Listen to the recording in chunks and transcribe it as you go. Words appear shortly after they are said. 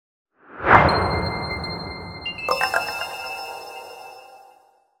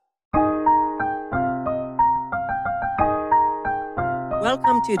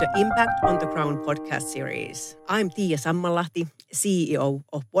Welcome to the Impact on the Ground podcast series. I'm Tiia Sammalahti, CEO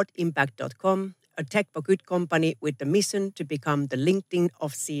of whatimpact.com, a tech for good company with the mission to become the LinkedIn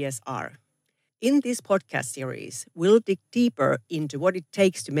of CSR. In this podcast series, we'll dig deeper into what it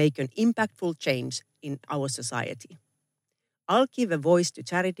takes to make an impactful change in our society. I'll give a voice to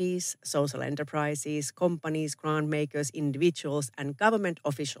charities, social enterprises, companies, grant makers, individuals, and government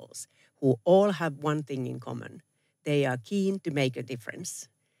officials who all have one thing in common. They are keen to make a difference.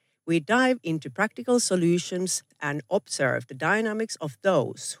 We dive into practical solutions and observe the dynamics of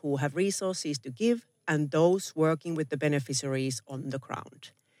those who have resources to give and those working with the beneficiaries on the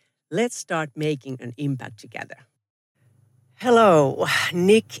ground. Let's start making an impact together. Hello,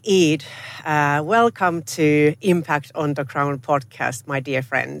 Nick Eade. Welcome to Impact on the Ground podcast, my dear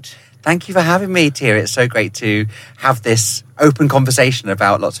friend. Thank you for having me, Tia. It's so great to have this open conversation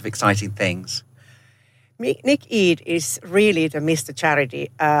about lots of exciting things. Nick Eade is really the Mr.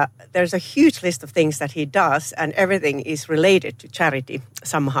 Charity. There's a huge list of things that he does, and everything is related to charity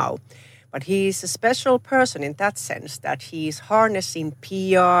somehow. But he's a special person in that sense that he's harnessing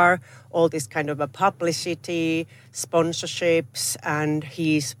PR, all this kind of a publicity, sponsorships, and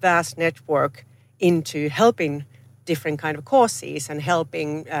his vast network into helping different kind of causes and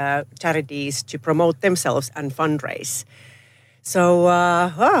helping charities to promote themselves and fundraise. So,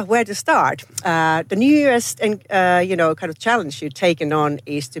 where to start? The newest kind of challenge you've taken on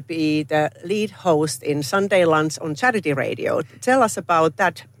is to be the lead host in Sunday Lunch on Charity Radio. Tell us about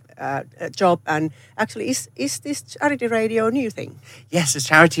that job, and actually, is this Charity Radio a new thing? Yes, it's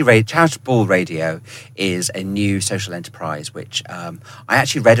Charitable Radio is a new social enterprise, which I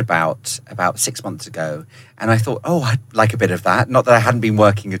actually read about 6 months ago, and I thought, I'd like a bit of that. Not that I hadn't been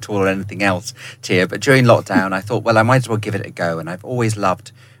working at all or anything else, Tia, but during lockdown, I thought, well, I might as well give it a go, and I've always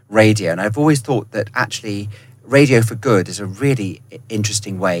loved radio, and I've always thought that actually radio for good is a really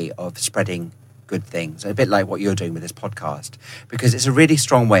interesting way of spreading good things, a bit like what you're doing with this podcast, because it's a really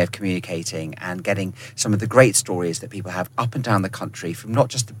strong way of communicating and getting some of the great stories that people have up and down the country from not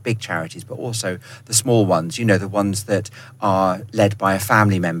just the big charities, but also the small ones, the ones that are led by a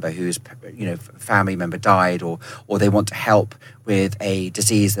family member whose, family member died, or they want to help with a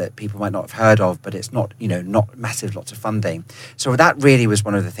disease that people might not have heard of, but it's not, not massive, lots of funding. So that really was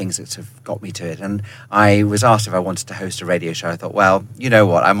one of the things that sort of got me to it. And I was asked if I wanted to host a radio show. I thought, well, you know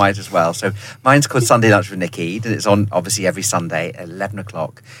what, I might as well. So mine's called Sunday Lunch with Nick Eade, and it's on obviously every Sunday at 11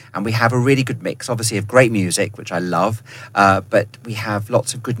 o'clock. And we have a really good mix, obviously, of great music, which I love, but we have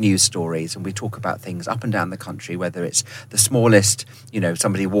lots of good news stories, and we talk about things up and down the country, whether it's the smallest,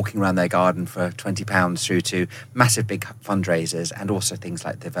 somebody walking around their garden for £20 through to massive big fundraisers, and also things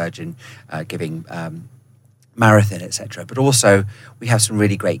like the Virgin Giving Marathon, etc. But also we have some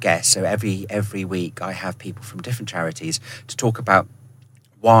really great guests. So every week I have people from different charities to talk about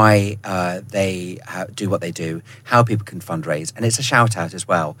why they do what they do, how people can fundraise, and it's a shout out as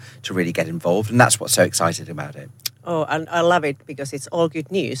well to really get involved, and that's what's so exciting about it. Oh, and I love it because it's all good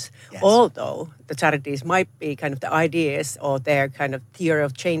news. Yes. Although the charities might be kind of the ideas or their kind of theory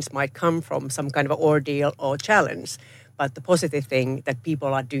of change might come from some kind of ordeal or challenge, but the positive thing that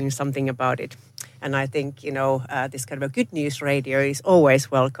people are doing something about it. And I think, this kind of a good news radio is always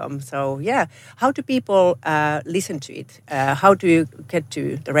welcome. So, how do people listen to it? How do you get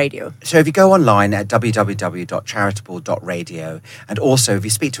to the radio? So if you go online at www.charitable.radio, and also if you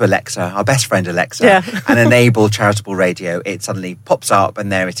speak to Alexa, our best friend Alexa, and enable Charitable Radio, it suddenly pops up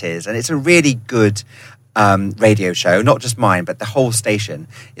and there it is. And it's a really good radio show, not just mine, but the whole station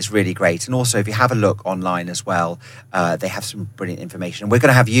is really great. And also, if you have a look online as well, they have some brilliant information. And we're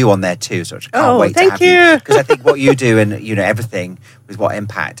going to have you on there too, so I can't wait to have you. Because I think what you do and everything with What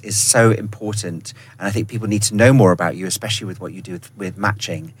Impact is so important. And I think people need to know more about you, especially with what you do with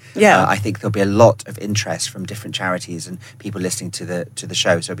matching. Yeah, I think there'll be a lot of interest from different charities and people listening to the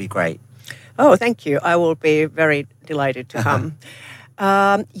show. So it'll be great. Oh, thank you. I will be very delighted to come.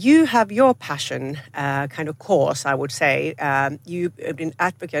 You have your passion kind of cause, I would say. You've been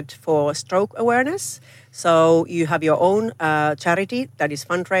advocate for stroke awareness. So you have your own charity that is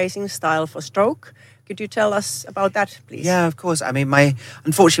fundraising Style for Stroke. Could you tell us about that, please? Yeah, of course. I mean,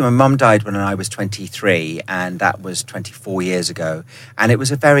 unfortunately, my mum died when I was 23, and that was 24 years ago. And it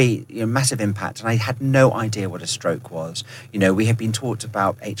was a very massive impact, and I had no idea what a stroke was. We had been taught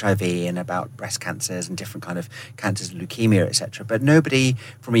about HIV and about breast cancers and different kind of cancers, leukemia, etc. But nobody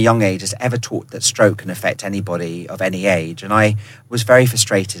from a young age has ever taught that stroke can affect anybody of any age. And I was very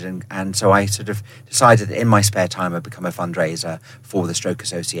frustrated, and so I sort of decided that in my spare time I'd become a fundraiser for the Stroke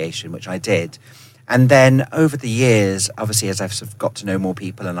Association, which I did. And then over the years, obviously, as I've sort of got to know more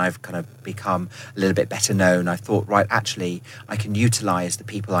people and I've kind of become a little bit better known, I thought, right, actually, I can utilize the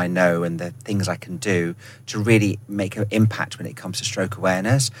people I know and the things I can do to really make an impact when it comes to stroke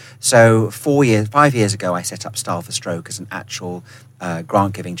awareness. So 5 years ago, I set up Style for Stroke as an actual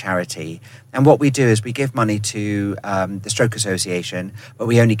grant-giving charity. And what we do is we give money to the Stroke Association, but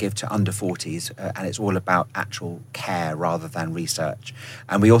we only give to under 40s, and it's all about actual care rather than research.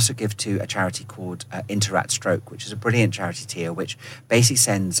 And we also give to a charity called Interact Stroke, which is a brilliant charity tier, which basically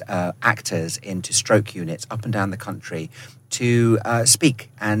sends actors into stroke units up and down the country to speak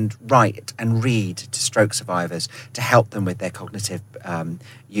and write and read to stroke survivors to help them with their cognitive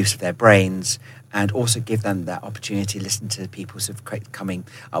use of their brains, and also give them that opportunity to listen to people sort of coming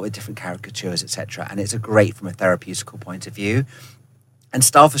up with different caricatures, etc. And it's great from a therapeutical point of view. And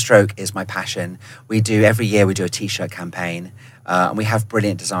Style for Stroke is my passion. Every year we do a T-shirt campaign, and we have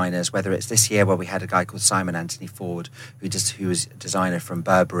brilliant designers, whether it's this year where we had a guy called Simon Anthony Ford, who was a designer from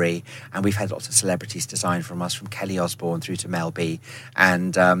Burberry, and we've had lots of celebrities design from us, from Kelly Osbourne through to Mel B.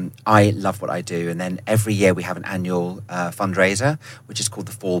 And I love what I do. And then every year we have an annual fundraiser, which is called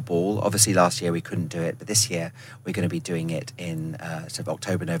the Fall Ball. Obviously last year we couldn't do it, but this year we're going to be doing it in sort of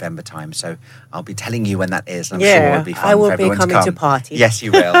October, November time. So I'll be telling you when that is. And I'm sure it'll be fun for everyone to come. I will be coming to party. Yes,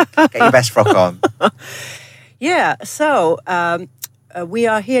 you will. Get your best frock on. Yeah, so we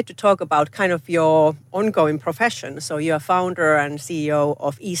are here to talk about kind of your ongoing profession. So you're founder and CEO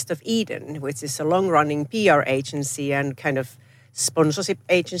of East of Eden, which is a long-running PR agency and kind of sponsorship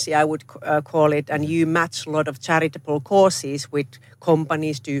agency, I would call it. And you match a lot of charitable causes with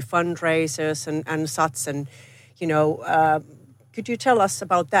companies, do fundraisers and such. And, could you tell us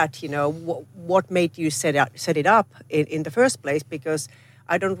about that? What made you set it up in the first place? Because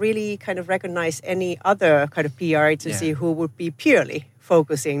I don't really kind of recognize any other kind of PR agency who would be purely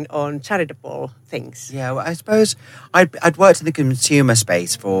focusing on charitable things. Yeah, well, I suppose I'd worked in the consumer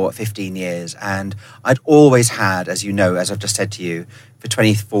space for 15 years, and I'd always had, as you know, as I've just said to you, for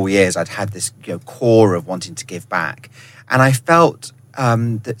 24 years, I'd had this core of wanting to give back. And I felt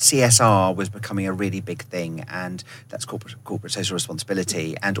that CSR was becoming a really big thing, and that's corporate social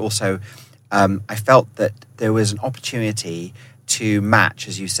responsibility. And also, I felt that there was an opportunity to match,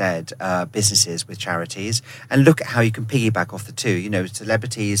 as you said, businesses with charities and look at how you can piggyback off the two.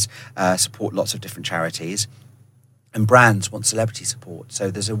 Celebrities support lots of different charities and brands want celebrity support.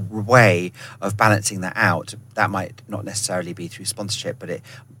 So there's a way of balancing that out. That might not necessarily be through sponsorship, but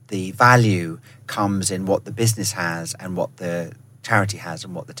the value comes in what the business has and what the charity has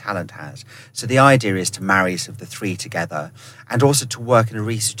and what the talent has. So the idea is to marry sort of the three together and also to work in a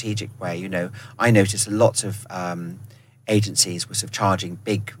really strategic way. I noticed lots of agencies were sort of charging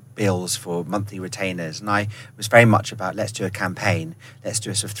big bills for monthly retainers, and I was very much about, let's do a campaign, let's do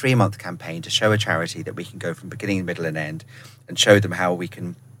a sort of 3-month campaign to show a charity that we can go from beginning, middle and end and show them how we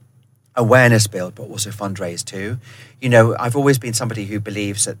can awareness build but also fundraise too. I've always been somebody who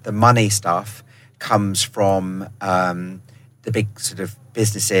believes that the money stuff comes from the big sort of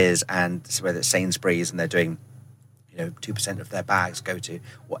businesses, and whether it's Sainsbury's and they're doing 2% of their bags go to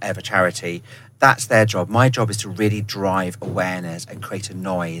whatever charity. That's their job. My job is to really drive awareness and create a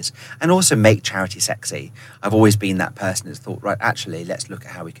noise and also make charity sexy. I've always been that person that's thought, right, actually, let's look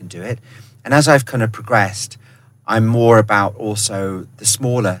at how we can do it. And as I've kind of progressed, I'm more about also the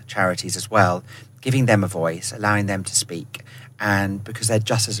smaller charities as well, giving them a voice, allowing them to speak, and because they're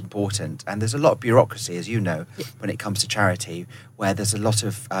just as important. And there's a lot of bureaucracy, as you know, when it comes to charity, where there's a lot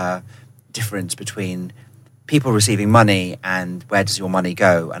of difference between people receiving money and where does your money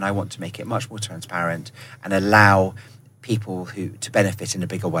go. And I want to make it much more transparent and allow people to benefit in a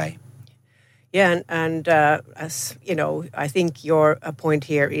bigger way. Yeah, and as you know, I think your point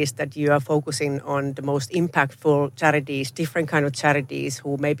here is that you are focusing on the most impactful charities, different kind of charities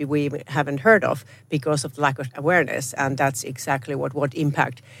who maybe we haven't heard of because of lack of awareness. And that's exactly what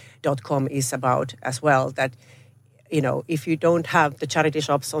Impact.com is about as well. That, if you don't have the charity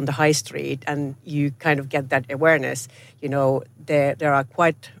shops on the high street and you kind of get that awareness, there are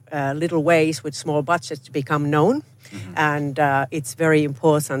quite little ways with small budgets to become known. Mm-hmm. And it's very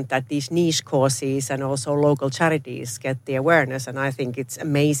important that these niche causes and also local charities get the awareness. And I think it's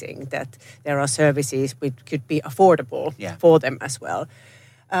amazing that there are services which could be affordable for them as well.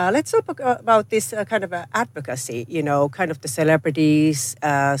 Let's talk about this kind of advocacy, kind of the celebrities,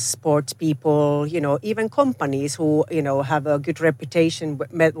 sports people, even companies who, have a good reputation,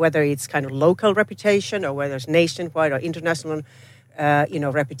 whether it's kind of local reputation or whether it's nationwide or international,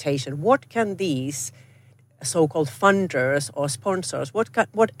 reputation. What can these so-called funders or sponsors,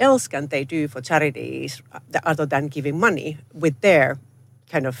 what else can they do for charities other than giving money with their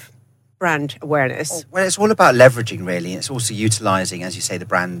kind of brand awareness? Well, it's all about leveraging, really. It's also utilising, as you say, the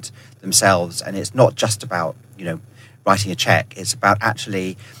brand themselves. And it's not just about, writing a check. It's about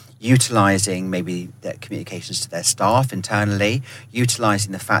actually utilising maybe their communications to their staff internally,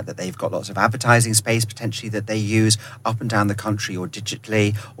 utilising the fact that they've got lots of advertising space potentially that they use up and down the country or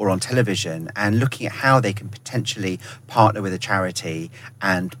digitally or on television, and looking at how they can potentially partner with a charity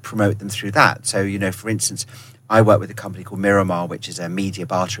and promote them through that. So, for instance, I work with a company called Miramar, which is a media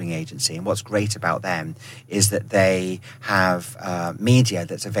bartering agency. And what's great about them is that they have media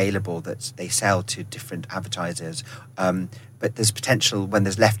that's available that they sell to different advertisers. But there's potential when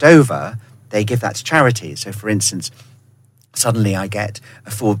there's left over, they give that to charities. So, for instance, suddenly I get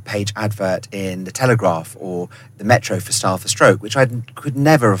a full-page advert in the Telegraph or the Metro for Style for Stroke, which I could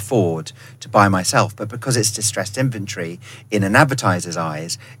never afford to buy myself. But because it's distressed inventory in an advertiser's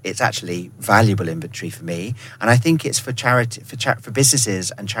eyes, it's actually valuable inventory for me. And I think it's for for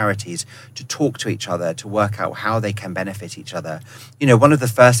businesses and charities to talk to each other, to work out how they can benefit each other. One of the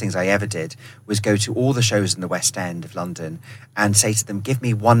first things I ever did was go to all the shows in the West End of London and say to them, give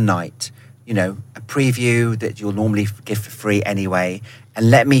me one night, a preview that you'll normally give for free anyway, and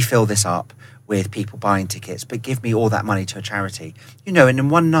let me fill this up with people buying tickets, but give me all that money to a charity. And in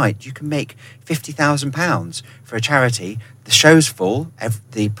one night you can make £50,000 for a charity. The show's full.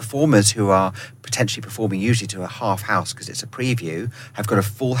 The performers who are potentially performing usually to a half house because it's a preview have got a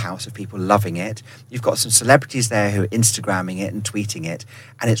full house of people loving it. You've got some celebrities there who are Instagramming it and tweeting it,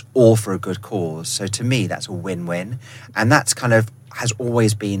 and it's all for a good cause. So to me, that's a win-win. And that's kind of has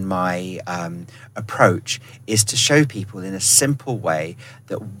always been my approach, is to show people in a simple way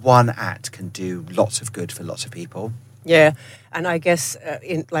that one act can do lots of good for lots of people. Yeah, and I guess,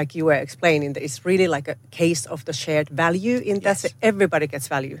 like you were explaining, that it's really like a case of the shared value in that everybody gets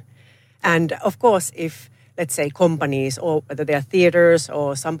value. And of course, if, let's say, companies or whether they're theaters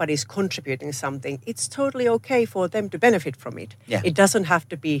or somebody's contributing something, it's totally okay for them to benefit from it. Yeah. It doesn't have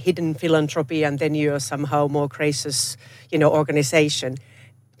to be hidden philanthropy and then you're somehow more gracious, organization.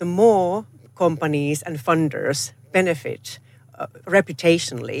 The more companies and funders benefit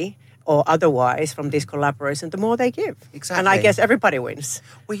reputationally or otherwise from this collaboration, the more they give. Exactly. And I guess everybody wins.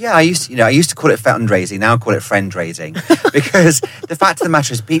 Well, yeah, I used to call it fundraising. Now I call it friend raising, because the fact of the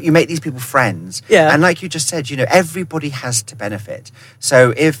matter is, you make these people friends. Yeah. And like you just said, everybody has to benefit.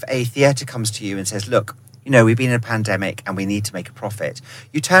 So if a theatre comes to you and says, look, we've been in a pandemic and we need to make a profit,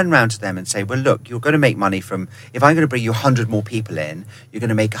 you turn around to them and say, well, look, you're going to make money from, if I'm going to bring you 100 more people in, you're going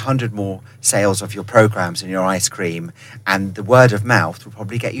to make 100 more sales of your programs and your ice cream, and the word of mouth will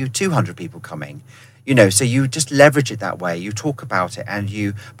probably get you 200 people coming. So you just leverage it that way. You talk about it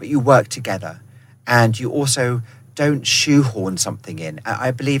but you work together, and you also don't shoehorn something in.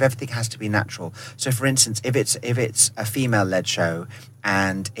 I believe everything has to be natural. So, for instance, if it's a female-led show,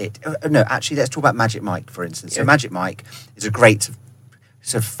 and let's talk about Magic Mike, for instance. So, Magic Mike is a great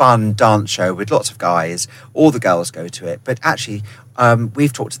sort of fun dance show with lots of guys. All the girls go to it, but actually,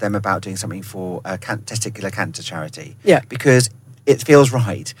 we've talked to them about doing something for testicular cancer charity. Yeah, because it feels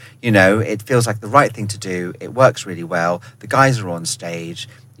right. It feels like the right thing to do. It works really well. The guys are on stage.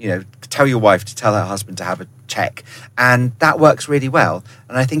 Tell your wife to tell her husband to have a check. And that works really well.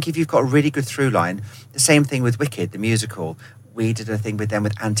 And I think if you've got a really good through line, the same thing with Wicked, the musical. We did a thing with them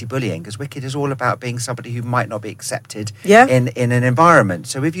with anti-bullying, because Wicked is all about being somebody who might not be accepted in an environment.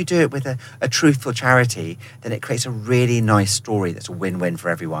 So if you do it with a truthful charity, then it creates a really nice story that's a win-win for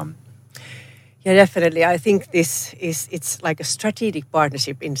everyone. Yeah, definitely. I think it's like a strategic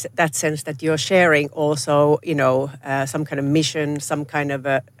partnership in that sense, that you're sharing also, some kind of mission, some kind of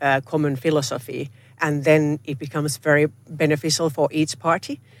a common philosophy, and then it becomes very beneficial for each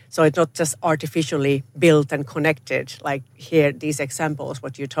party. So it's not just artificially built and connected, like here, these examples,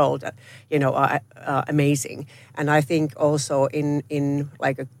 what you told, are amazing. And I think also in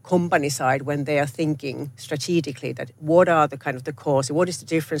like a company side, when they are thinking strategically that what are the kind of the cause, what is the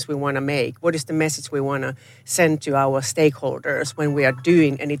difference we want to make, what is the message we want to send to our stakeholders when we are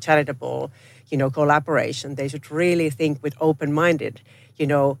doing any charitable, collaboration, they should really think with open-minded,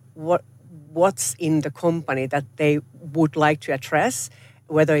 what's in the company that they would like to address,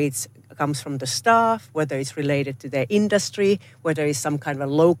 whether it comes from the staff, whether it's related to their industry, whether it's some kind of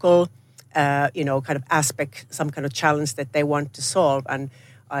a local, kind of aspect, some kind of challenge that they want to solve. And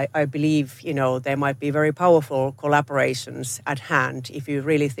I believe, there might be very powerful collaborations at hand if you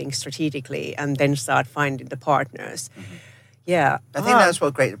really think strategically and then start finding the partners. Mm-hmm. Yeah. I think that's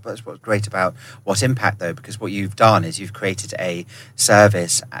what's great about What Impact, though, because what you've done is you've created a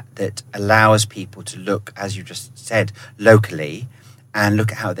service that allows people to look, as you just said, locally, and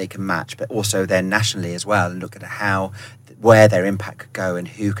look at how they can match, but also then nationally as well, and look at how where their impact could go and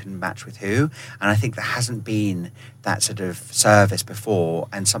who can match with who. And I think there hasn't been that sort of service before,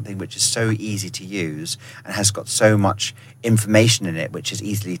 and something which is so easy to use and has got so much information in it which is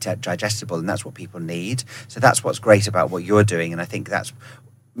easily digestible, and that's what people need. So that's what's great about what you're doing, and I think that's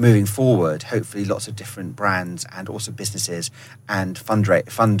moving forward. Hopefully lots of different brands and also businesses and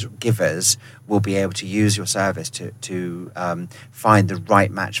fund givers will be able to use your service to find the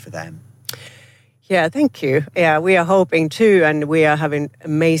right match for them. Yeah, thank you. Yeah, we are hoping too, and we are having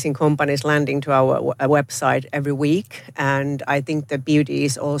amazing companies landing to our website every week. And I think the beauty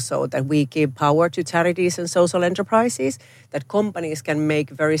is also that we give power to charities and social enterprises, that companies can make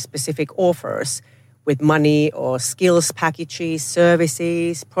very specific offers with money or skills packages,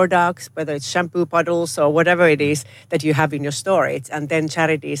 services, products, whether it's shampoo bottles or whatever it is that you have in your storage. And then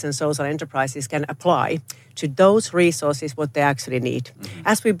charities and social enterprises can apply to those resources what they actually need. Mm-hmm.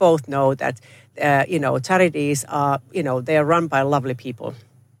 As we both know that, charities are, they are run by lovely people.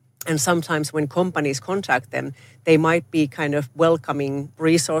 And sometimes when companies contact them, they might be kind of welcoming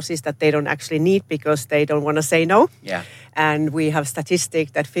resources that they don't actually need because they don't want to say no. Yeah. And we have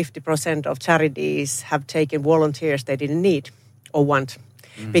statistics that 50% of charities have taken volunteers they didn't need or want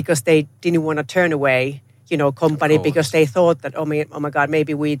because they didn't want to turn away, company because they thought that, oh my God,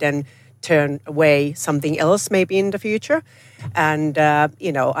 maybe we then turn away something else maybe in the future. And,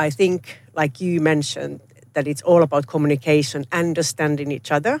 I think, like you mentioned, that it's all about communication, understanding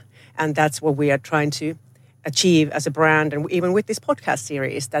each other. And that's what we are trying to achieve as a brand. And even with this podcast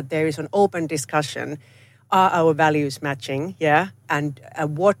series, that there is an open discussion. Are our values matching? Yeah. And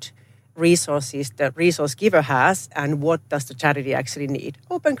what resources the resource giver has and what does the charity actually need?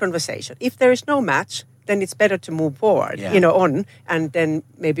 Open conversation. If there is no match, then it's better to move forward, on and then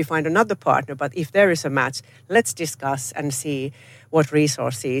maybe find another partner. But if there is a match, let's discuss and see what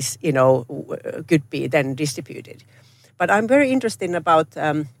resources, could be then distributed. But I'm very interested about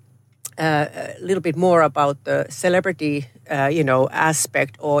a little bit more about the celebrity,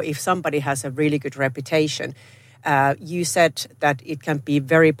 aspect, or if somebody has a really good reputation. You said that it can be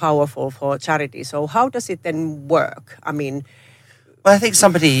very powerful for charity. So how does it then work? I mean, well, I think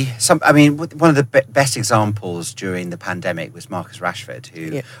one of the best examples during the pandemic was Marcus Rashford,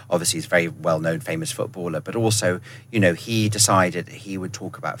 who obviously is a very well-known, famous footballer, but also, he decided that he would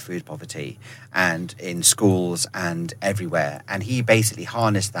talk about food poverty and in schools and everywhere. And he basically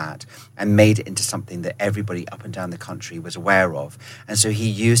harnessed that and made it into something that everybody up and down the country was aware of. And so he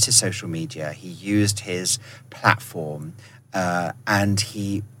used his social media, he used his platform, and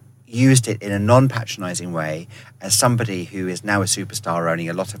he used it in a non-patronising way as somebody who is now a superstar earning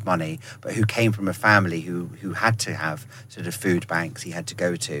a lot of money, but who came from a family who had to have sort of food banks he had to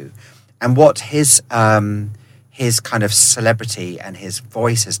go to. And what his kind of celebrity and his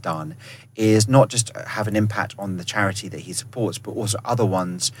voice has done is not just have an impact on the charity that he supports, but also other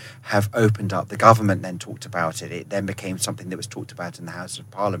ones have opened up. The government then talked about it. It then became something that was talked about in the House of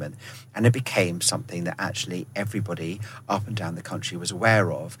Parliament. And it became something that actually everybody up and down the country was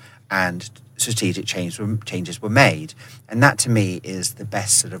aware of. And strategic changes were made. And that to me is the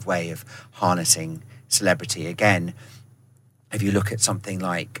best sort of way of harnessing celebrity. Again, if you look at something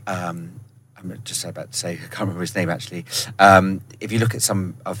like I'm just about to say, I can't remember his name actually. If you look at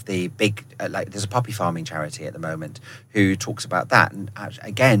some of the big, there's a puppy farming charity at the moment who talks about that. And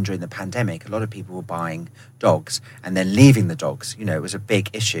again, during the pandemic, a lot of people were buying dogs and then leaving the dogs. It was a big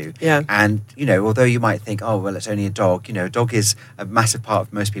issue. Yeah. And, although you might think, oh, well, it's only a dog, a dog is a massive part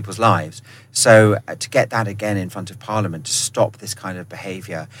of most people's lives. So to get that again in front of Parliament, to stop this kind of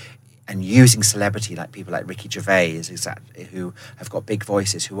behaviour, and using celebrity like people like Ricky Gervais, who have got big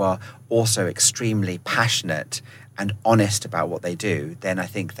voices, who are also extremely passionate and honest about what they do, then I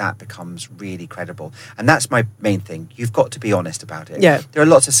think that becomes really credible. And that's my main thing. You've got to be honest about it. Yeah. There are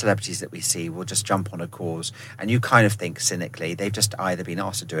lots of celebrities that we see will just jump on a cause, and you kind of think cynically they've just either been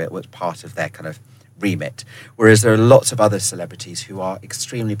asked to do it or it's part of their kind of remit. Whereas there are lots of other celebrities who are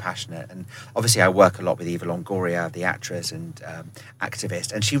extremely passionate. And obviously I work a lot with Eva Longoria, the actress and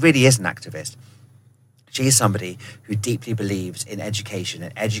activist, and she really is an activist. She is somebody who deeply believes in education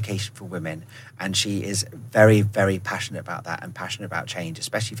and education for women, and she is very, very passionate about that and passionate about change,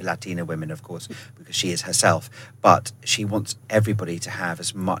 especially for Latina women, of course, because she is herself. But she wants everybody to have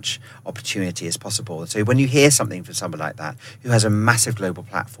as much opportunity as possible. So when you hear something from somebody like that, who has a massive global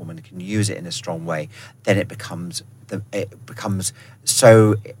platform and can use it in a strong way, then it becomes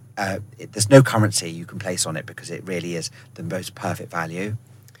so there's no currency you can place on it, because it really is the most perfect value.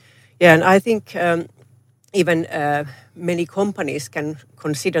 Yeah, and I think even many companies can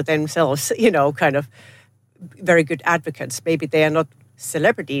consider themselves, kind of very good advocates. Maybe they are not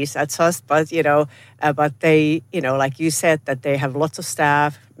celebrities as us, but but they, like you said, that they have lots of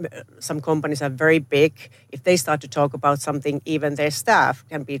staff. Some companies are very big. If they start to talk about something, even their staff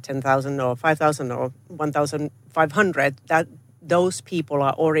can be 10,000 or 5,000 or 1,500. That those people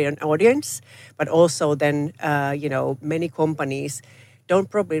are already an audience, but also then many companies don't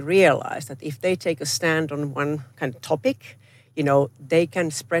probably realize that if they take a stand on one kind of topic, they can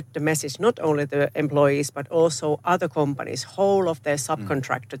spread the message not only the employees but also other companies, whole of their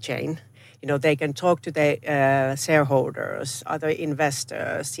subcontractor chain. They can talk to their shareholders, other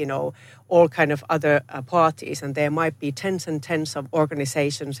investors, all kind of other parties, and there might be tens and tens of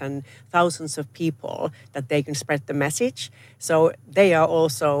organizations and thousands of people that they can spread the message. So they are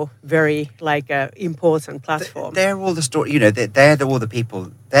also very important platform. They're all the story. All the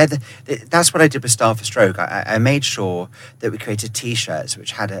people. That's what I did with Star for Stroke. I made sure that we created T-shirts,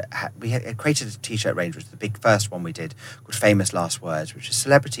 which we had created a T-shirt range, which was the big first one we did, called Famous Last Words, which is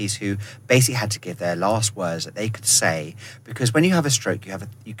celebrities who basically had to give their last words that they could say, because when you have a stroke,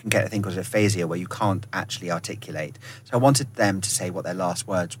 you can get a thing called aphasia where you can't actually articulate. So I wanted them to say what their last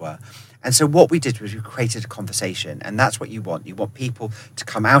words were. And so what we did was we created a conversation, and that's what you want. You want people to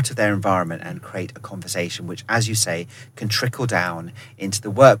come out of their environment and create a conversation which, as you say, can trickle down into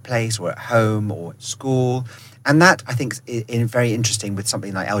the workplace or at home or at school. And that, I think, is very interesting with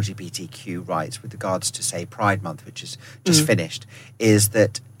something like LGBTQ rights with regards to, say, Pride Month, which is just finished, is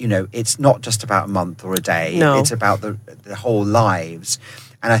that, it's not just about a month or a day. No. It's about the whole lives.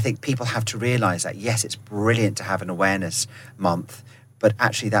 And I think people have to realise that, yes, it's brilliant to have an awareness month, but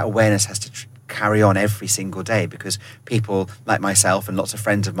actually that awareness has to carry on every single day, because people like myself and lots of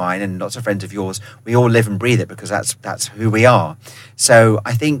friends of mine and lots of friends of yours, we all live and breathe it because that's who we are. So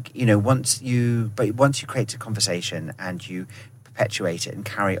I think, once you create a conversation and you perpetuate it and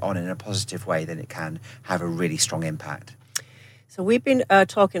carry on in a positive way, then it can have a really strong impact. So we've been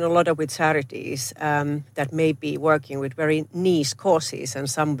talking a lot with charities that may be working with very niche causes and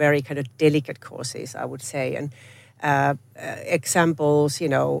some very kind of delicate causes, I would say. And examples,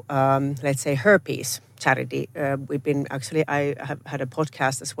 let's say herpes charity. I have had a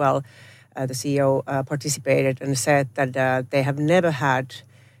podcast as well. The CEO participated and said that they have never had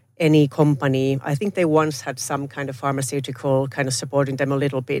any company. I think they once had some kind of pharmaceutical kind of supporting them a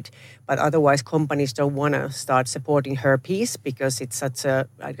little bit, but otherwise companies don't want to start supporting herpes because it's such a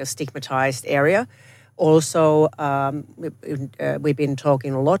stigmatized area. Also, we've been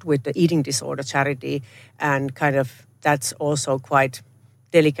talking a lot with the eating disorder charity, and kind of that's also quite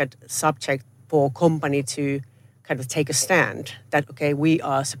delicate subject for company to kind of take a stand that, okay, we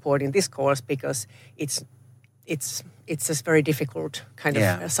are supporting this cause because it's a very difficult kind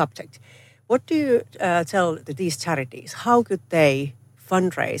of subject. What do you tell these charities? How could they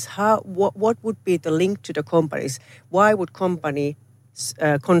fundraise? What would be the link to the companies? Why would company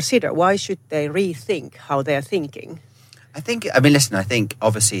consider? Why should they rethink how they're thinking? I think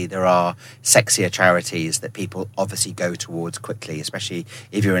obviously there are sexier charities that people obviously go towards quickly, especially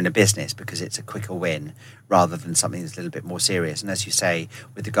if you're in a business, because it's a quicker win rather than something that's a little bit more serious. And as you say,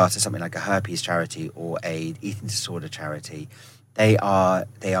 with regard to something like a herpes charity or a eating disorder charity, they are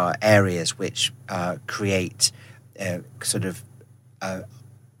areas which create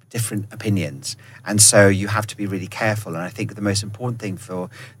different opinions, and so you have to be really careful. And I think the most important thing for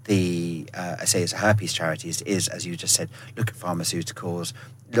the I say it's a herpes charity is, as you just said, look at pharmaceuticals,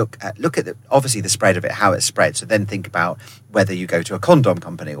 look at obviously the spread of it, how it spreads. So then think about whether you go to a condom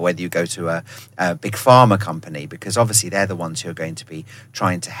company or whether you go to a big pharma company, because obviously they're the ones who are going to be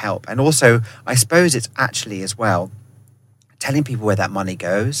trying to help. And also, I suppose it's actually as well telling people where that money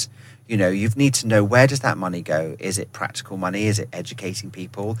goes. You need to know, where does that money go? Is it practical money? Is it educating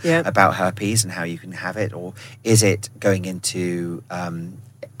people about herpes and how you can have it? Or is it going into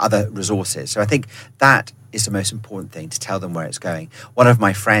other resources? So I think that is the most important thing, to tell them where it's going. One of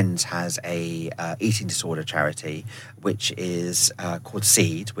my friends has a eating disorder charity, which is called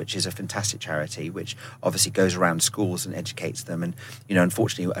Seed, which is a fantastic charity, which obviously goes around schools and educates them. And,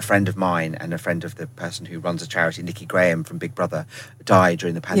 unfortunately, a friend of mine and a friend of the person who runs a charity, Nikki Graham from Big Brother, died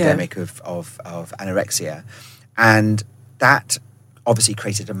during the pandemic of anorexia. And that obviously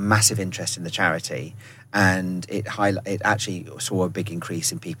created a massive interest in the charity. And it actually saw a big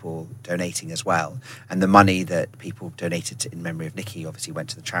increase in people donating as well. And the money that people donated in memory of Nikki obviously went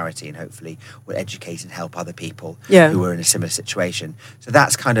to the charity and hopefully will educate and help other people who were in a similar situation. So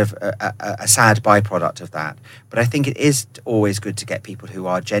that's kind of a sad byproduct of that. But I think it is always good to get people who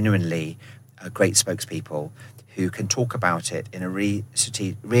are genuinely great spokespeople, who can talk about it in a really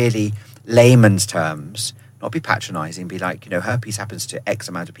layman's terms, not be patronising, be like, herpes happens to X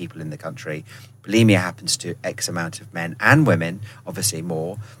amount of people in the country. bulimia happens to X amount of men and women, obviously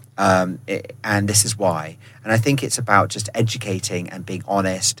more. And this is why. And I think it's about just educating and being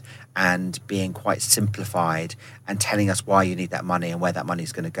honest and being quite simplified and telling us why you need that money and where that money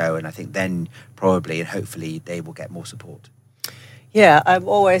is going to go. And I think then probably and hopefully they will get more support. Yeah, I'm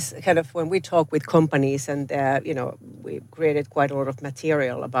always kind of, when we talk with companies and, we created quite a lot of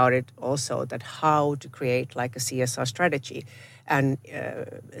material about it also, that how to create like a CSR strategy and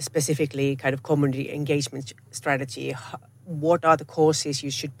specifically kind of community engagement strategy. What are the courses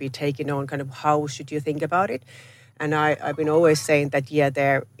you should be taking on? Kind of how should you think about it? And I've been always saying that,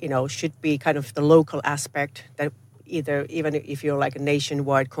 there, should be kind of the local aspect that even if you're like a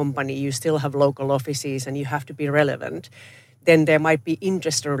nationwide company, you still have local offices and you have to be relevant. Then there might be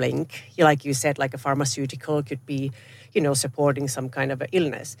industry link, like you said, like a pharmaceutical could be, supporting some kind of an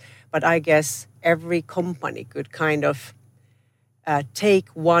illness. But I guess every company could kind of take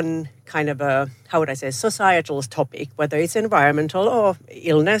one kind of a, how would I say, societal topic, whether it's environmental or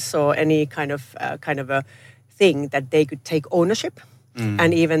illness or any kind of a thing that they could take ownership.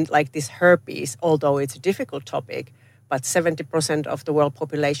 And even like this herpes, although it's a difficult topic, but 70% of the world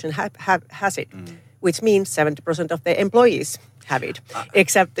population has it, which means 70% of their employees have it.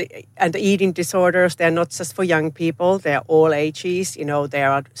 And the eating disorders, they're not just for young people, they're all ages. There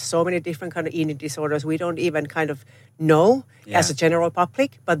are so many different kind of eating disorders we don't even kind of know as a general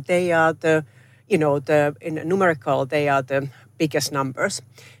public, but they are in numerical, they are the biggest numbers.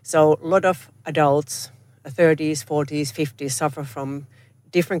 So a lot of adults, 30s, 40s, 50s, suffer from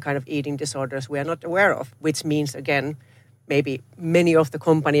different kind of eating disorders we are not aware of, which means, again, maybe many of the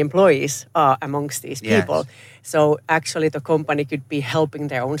company employees are amongst these people. Yes. So actually the company could be helping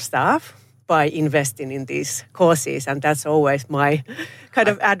their own staff by investing in these courses. And that's always my kind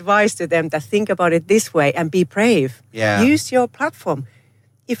of advice to them, that think about it this way and be brave. Yeah. Use your platform.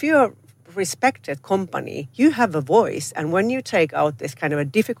 If you're a respected company, you have a voice. And when you take out this kind of a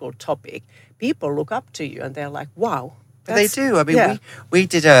difficult topic, people look up to you and they're like, wow. They do. I mean, we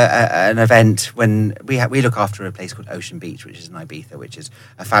did an event when we look after a place called Ocean Beach, which is in Ibiza, which is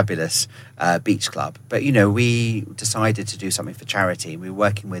a fabulous beach club. But, we decided to do something for charity. We were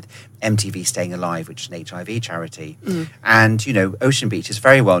working with MTV Staying Alive, which is an HIV charity. And, Ocean Beach is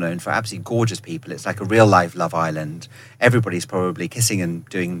very well known for absolutely gorgeous people. It's like a real life Love Island. Everybody's probably kissing and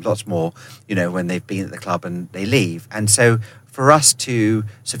doing lots more, when they've been at the club and they leave. And so for us to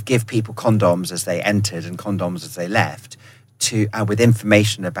sort of give people condoms as they entered and condoms as they left, with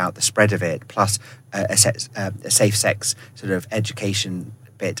information about the spread of it, plus a safe sex sort of education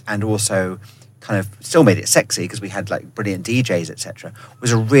bit, and also kind of still made it sexy because we had like brilliant DJs, etc.,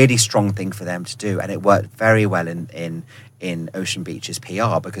 was a really strong thing for them to do, and it worked very well in Ocean Beach's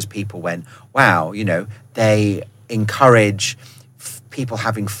PR, because people went, wow, they encourage people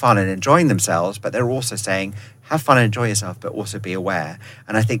having fun and enjoying themselves, but they're also saying, have fun and enjoy yourself, but also be aware.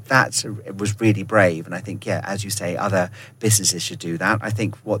 And I think it was really brave. And I think, as you say, other businesses should do that. I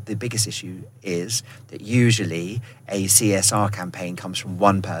think what the biggest issue is that usually a CSR campaign comes from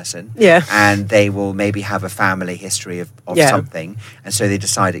one person, and they will maybe have a family history of something, and so they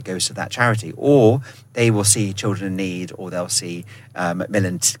decide it goes to that charity. Or they will see Children in Need, or they'll see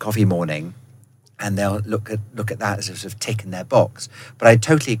Macmillan Coffee Morning, and they'll look at that as a sort of tick in their box. But I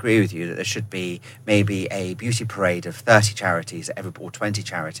totally agree with you that there should be maybe a beauty parade of 30 charities or 20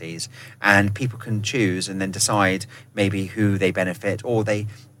 charities, and people can choose and then decide maybe who they benefit, or they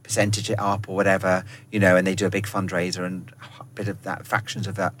percentage it up or whatever, and they do a big fundraiser, and a bit of that, fractions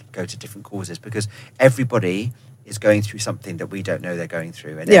of that go to different causes, because everybody is going through something that we don't know they're going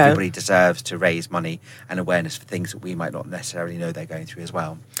through, and everybody deserves to raise money and awareness for things that we might not necessarily know they're going through as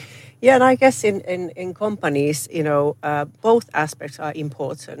well. Yeah, and I guess in companies, both aspects are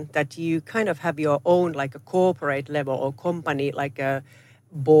important, that you kind of have your own, like a corporate level or company, like a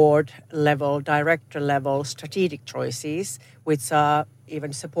board level, director level, strategic choices, which are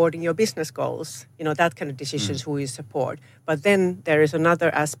even supporting your business goals, that kind of decisions, who you support. But then there is another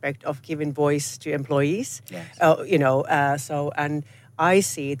aspect of giving voice to employees, and I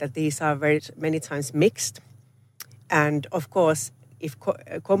see that these are very many times mixed. And of course, if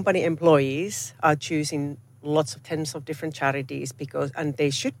company employees are choosing lots of tens of different charities, and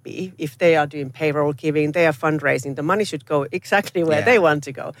they should be, if they are doing payroll giving, they are fundraising, the money should go exactly where they want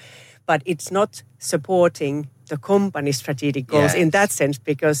to go. But it's not supporting the company's strategic goals in that sense,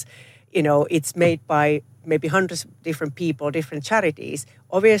 because, it's made by maybe hundreds of different people, different charities.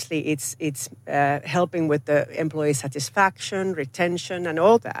 Obviously, it's helping with the employee satisfaction, retention, and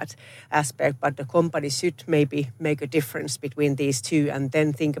all that aspect. But the company should maybe make a difference between these two, and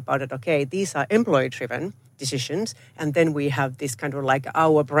then think about it. Okay, these are employee-driven decisions, and then we have this kind of like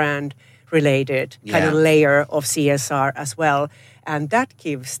our brand related kind of layer of CSR as well. And that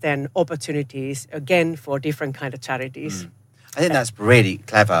gives then opportunities again for different kind of charities. I think that's really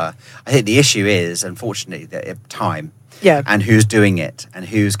clever. I think the issue is, unfortunately, time. Yeah. And who's doing it and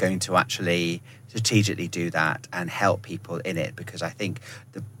who's going to actually strategically do that and help people in it. Because I think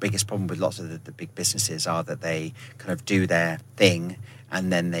the biggest problem with lots of the big businesses are that they kind of do their thing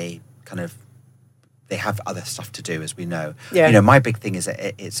and then they have other stuff to do, as we know. Yeah. You know, my big thing is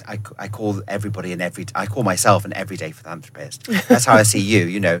that I call everybody I call myself an everyday philanthropist. That's how I see you.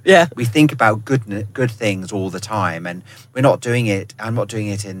 You know, we think about good things all the time, and we're not doing it. I'm not doing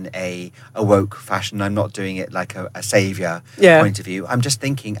it in a woke fashion. I'm not doing it like a savior point of view. I'm just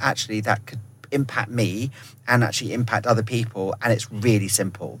thinking actually that could impact me and actually impact other people, and it's really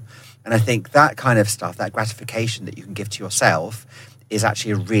simple. And I think that kind of stuff, that gratification that you can give to yourself, is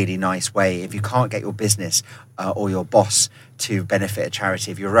actually a really nice way. If you can't get your business or your boss to benefit a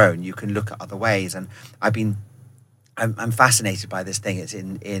charity of your own, you can look at other ways. And I'm fascinated by this thing. It's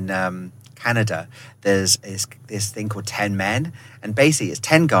in Canada. There's this thing called 10 Men, and basically it's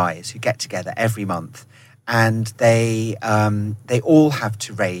 10 guys who get together every month, and they all have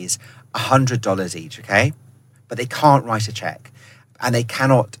to raise $100 each. Okay, but they can't write a check, and they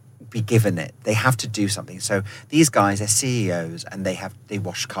cannot be given it. They have to do something. So these guys are CEOs, and they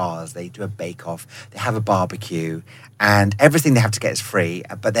wash cars, they do a bake-off, they have a barbecue, and everything they have to get is free,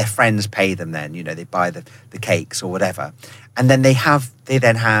 but their friends pay them then, you know, they buy the cakes or whatever. And then they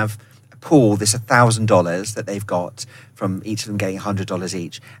then have a pool, this $1,000 that they've got from each of them getting $100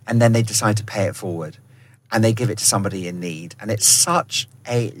 each, and then they decide to pay it forward, and they give it to somebody in need. And it's such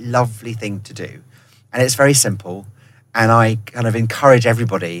a lovely thing to do. And it's very simple. And I kind of encourage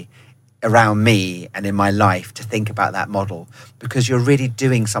everybody around me and in my life to think about that model, because you're really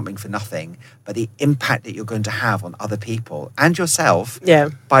doing something for nothing, but the impact that you're going to have on other people and yourself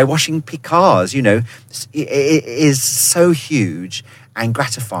by washing cars, you know, it is so huge and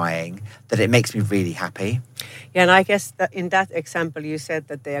gratifying that it makes me really happy. Yeah, and I guess that in that example, you said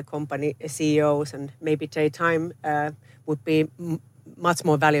that they are company CEOs, and maybe their time would be much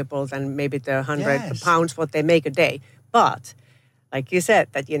more valuable than maybe the £100 what they make a day. But like you said,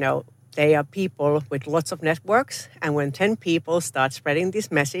 that, you know, they are people with lots of networks, and when 10 people start spreading this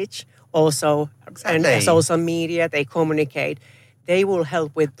message also and social media, they communicate, they will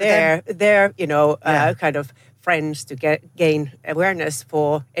help with their you know, kind of friends to gain awareness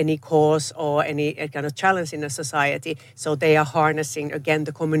for any cause or any kind of challenge in a society. So they are harnessing again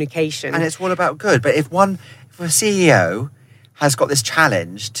the communication, and it's all about good. But if a CEO has got this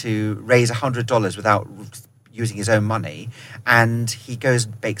challenge to raise $100 without using his own money, and he goes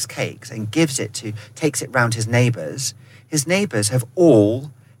and bakes cakes and takes it round his neighbours have all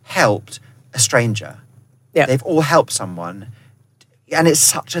helped a stranger. Yeah. They've all helped someone, and it's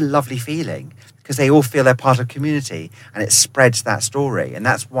such a lovely feeling because they all feel they're part of a community, and it spreads that story. And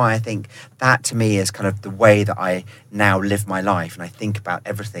that's why I think that to me is kind of the way that I now live my life, and I think about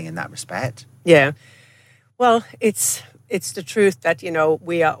everything in that respect. Yeah. Well, it's the truth that, you know,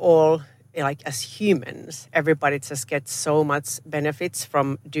 we are all, like, as humans, everybody just gets so much benefits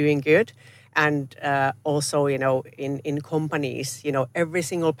from doing good. And also, you know, in companies, you know, every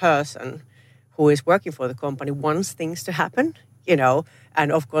single person who is working for the company wants things to happen, you know.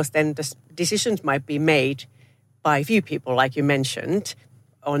 And of course, then the decisions might be made by a few people, like you mentioned,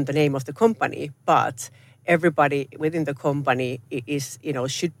 on the name of the company. But everybody within the company is, you know,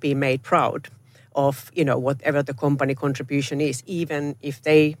 should be made proud of, you know, whatever the company contribution is, even if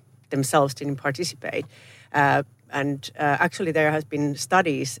they themselves didn't participate. Actually, there has been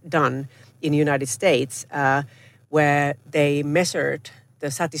studies done in the United States where they measured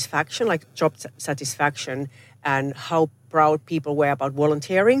the satisfaction, like job satisfaction, and how proud people were about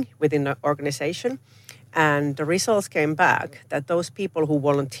volunteering within the organization. And the results came back that those people who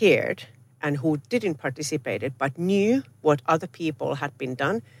volunteered and who didn't participate but knew what other people had been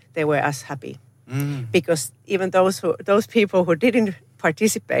done, they were as happy. Because even those people who didn't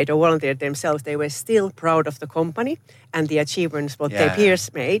participate or volunteer themselves, they were still proud of the company and the achievements what their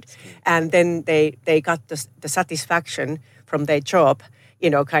peers made. And then they got the satisfaction from their job, you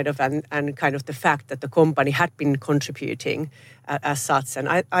know, kind of, and kind of the fact that the company had been contributing as such. And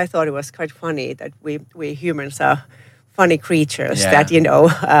I thought it was quite funny that we humans are funny creatures that, you know...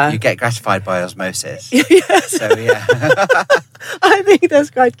 you get gratified by osmosis. Yes. So, yeah. I think that's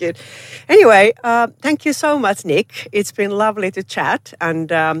quite good. Anyway, thank you so much, Nick. It's been lovely to chat.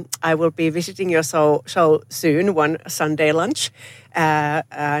 And I will be visiting your show soon, one Sunday lunch.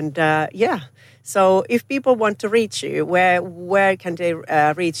 So if people want to reach you, where can they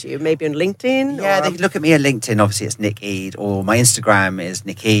reach you? Maybe on LinkedIn? Yeah, or... they can look at me on LinkedIn. Obviously, it's Nick Eade, or my Instagram is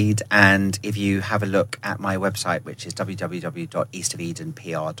Nick Eade. And if you have a look at my website, which is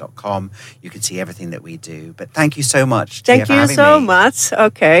www.eastofeldenpr.com, you can see everything that we do. But thank you so much. Thank you so much.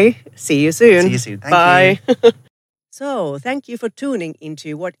 Okay, see you soon. See you soon. Thank Bye. you. So, thank you for tuning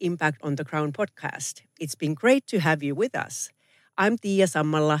into What Impact on the Crown podcast. It's been great to have you with us. I'm Tiia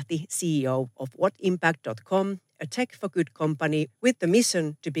Sammanlahti, CEO of whatimpact.com, a tech for good company with the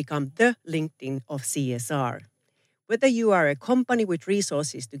mission to become the LinkedIn of CSR. Whether you are a company with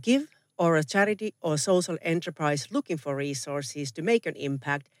resources to give or a charity or social enterprise looking for resources to make an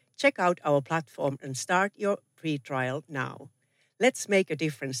impact, check out our platform and start your free trial now. Let's make a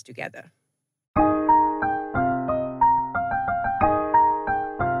difference together.